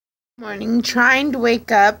Morning, trying to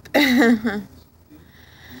wake up. I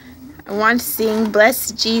want to sing,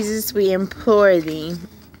 Blessed Jesus, we implore thee.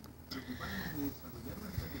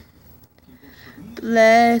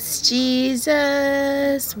 Blessed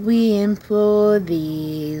Jesus, we implore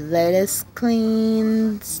thee. Let us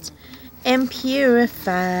cleansed and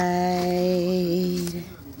purified.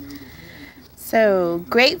 So,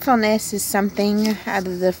 gratefulness is something out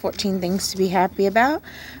of the 14 things to be happy about.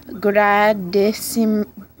 Agradecimiento.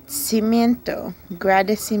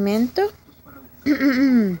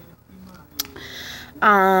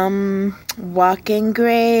 Walk in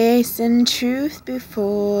grace and truth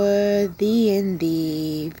before thee, in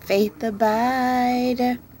thee faith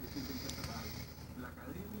abide.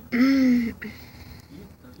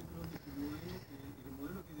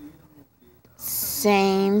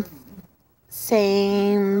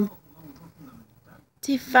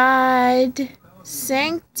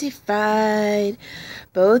 Sanctified,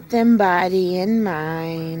 both in body and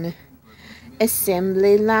mind.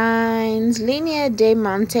 Assembly lines, linea de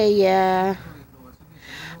Montella.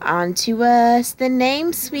 Unto us the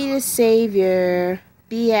name sweetest Savior,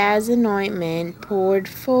 be as an ointment poured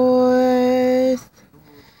forth.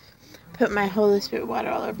 Put my Holy Spirit water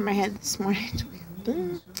all over my head this morning.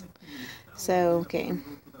 So, okay.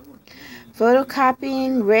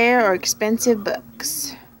 Photocopying rare or expensive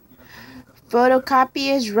books.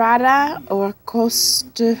 Photocopias rara or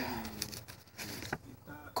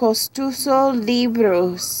costoso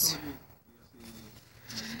libros.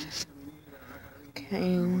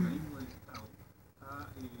 Okay.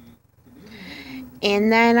 In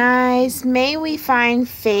thine eyes may we find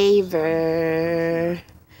favor.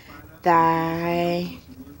 Thy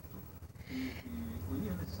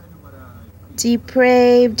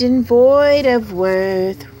depraved and void of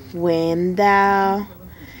worth, when thou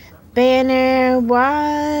banner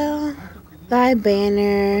while thy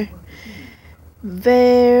banner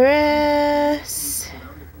verus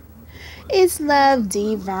is love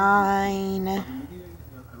divine.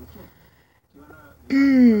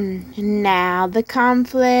 Now the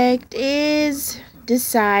conflict is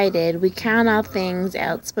decided, we count all things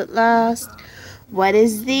else but lost. What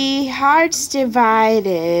is the hearts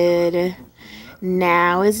divided?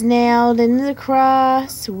 Now is nailed in the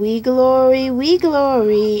cross. We glory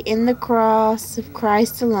in the cross of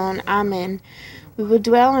Christ alone. Amen. We will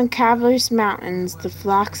dwell on Calvary's mountains, the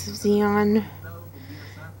flocks of Zion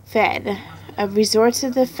fed, of resorts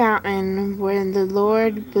of the fountain where the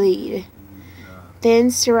Lord bleed.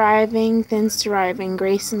 Thence deriving,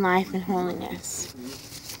 grace and life and holiness.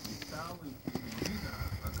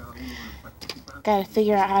 Gotta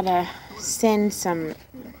figure out how to send some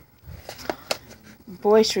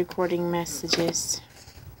voice recording messages.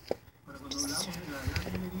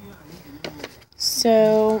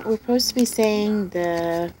 So, we're supposed to be saying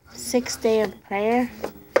the 6th day of prayer.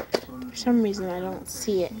 For some reason, I don't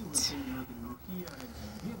see it.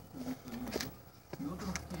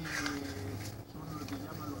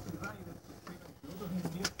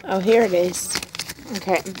 Oh, here it is.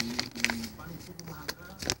 Okay.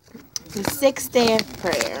 The 6th day of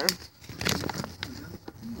prayer.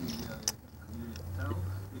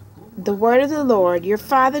 The word of the Lord. Your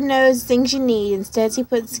Father knows things you need. Instead, He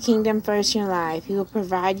puts the kingdom first in your life. He will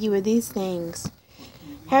provide you with these things.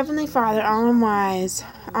 Heavenly Father, all unwise,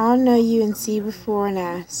 all know you and see before and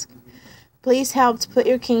ask. Please help to put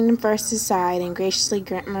your kingdom first aside and graciously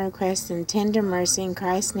grant my request in tender mercy. In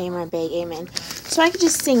Christ's name I beg, amen. So I could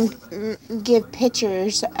just give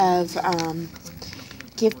pictures of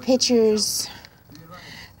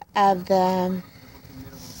the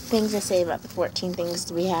things I say about the 14 things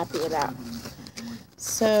to be happy about.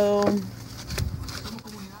 So,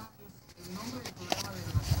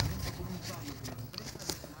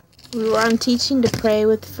 we were on teaching to pray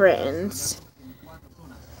with friends.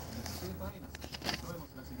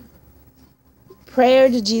 Prayer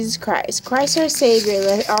to Jesus Christ. Christ our Savior,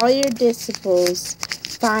 let all your disciples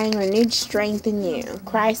find renewed strength in you.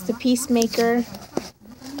 Christ the peacemaker,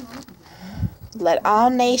 let all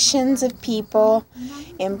nations of people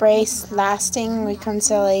embrace lasting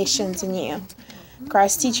reconciliations in you.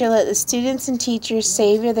 Christ teacher, let the students and teachers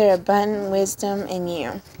savor their abundant wisdom in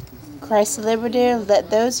you. Christ the liberator,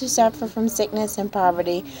 let those who suffer from sickness and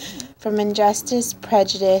poverty, from injustice,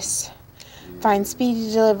 prejudice, find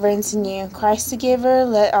speedy deliverance in you. Christ the giver,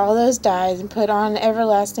 let all those die and put on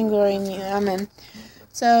everlasting glory in you. Amen.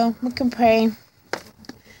 So, we can pray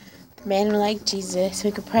the manner like Jesus.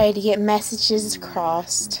 We can pray to get messages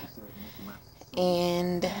across.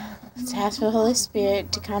 And let's ask for the Holy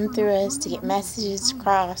Spirit to come through us to get messages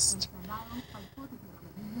across.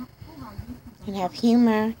 And have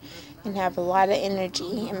humor and have a lot of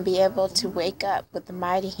energy and be able to wake up with the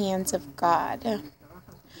mighty hands of God.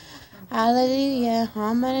 Hallelujah,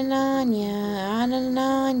 Hamananya,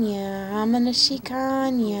 Anananya,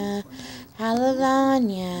 Hamanashikanya,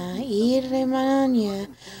 Hallelujah, Iremanya,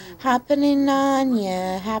 happening on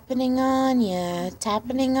ya, happening on ya,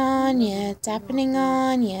 tapping on ya, tapping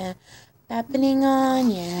on ya, happening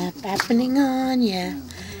on ya, happening on ya.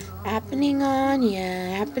 Happening on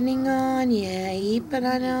ya, happening on ya,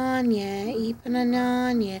 Ipananya,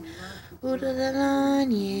 Ipananya,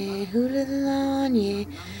 Hoolalanya, Hoolalanya,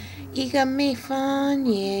 Igame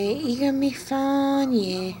Fanye, Igame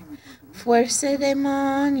Fanye, Fuerza de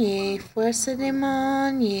Manye, Fuerza de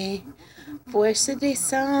Manye, Fuerza de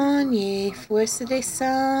Sanye, Fuerza de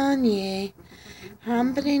Sanye,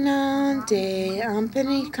 Hampeninante,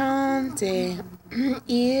 Hampenicante,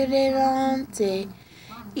 Irrelante,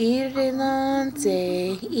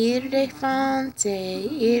 Irrelante, irrefante,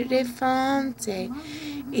 irrefante,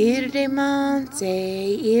 irremante,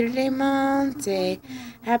 irremante,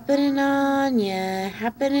 happening on ya,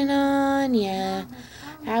 happening on ya,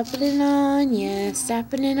 happening on ya,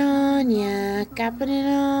 sapping on ya, capping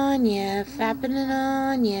on ya, fapping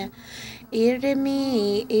on ya. Ear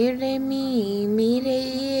me, me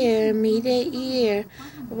de ear,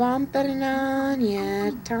 wamping on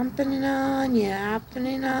ya, thumping on ya,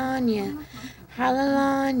 happening on ya,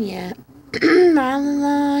 hallelujah,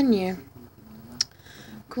 hallelujah.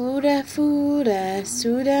 Cura fura,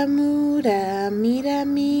 suda muda, mira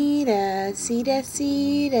mira, sida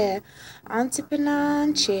sida,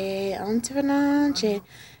 antipananche, antipananche,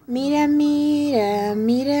 mira mira,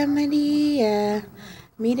 mira Maria.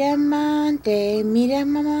 Mira amante, mira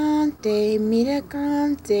mamante, mira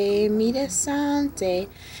cante, mira sante,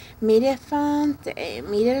 mira fante,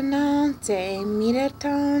 mira nante, mira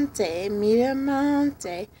tante, mira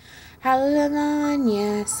amante.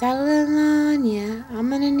 Hallelujah, hallelujah,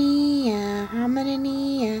 amanania,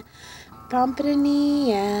 amanania,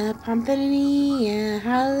 Pompania, Pompania,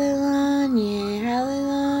 hallelujah,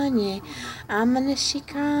 hallelujah.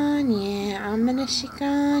 Amanashikanye,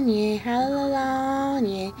 Amanashikanye,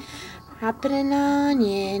 hallelujah. Happening on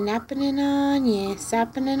ye, napping on ye,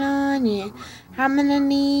 sapping on ye.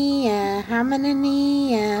 Hamanania,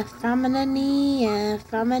 Hamanania, Famanania,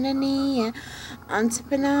 Famanania.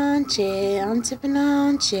 Antipananche,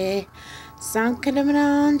 Antipananche.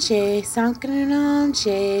 Sankanamenanche,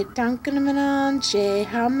 Sankanamenanche, Tankanamenanche,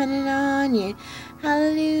 Hamananye,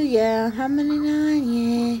 hallelujah,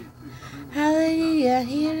 Hamananye, hallelujah,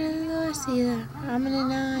 hear the Lord, see the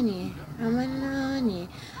Hamananye, Hamananye,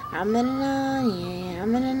 Hamananye,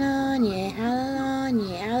 Hamananye,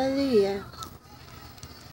 hallelujah, hallelujah.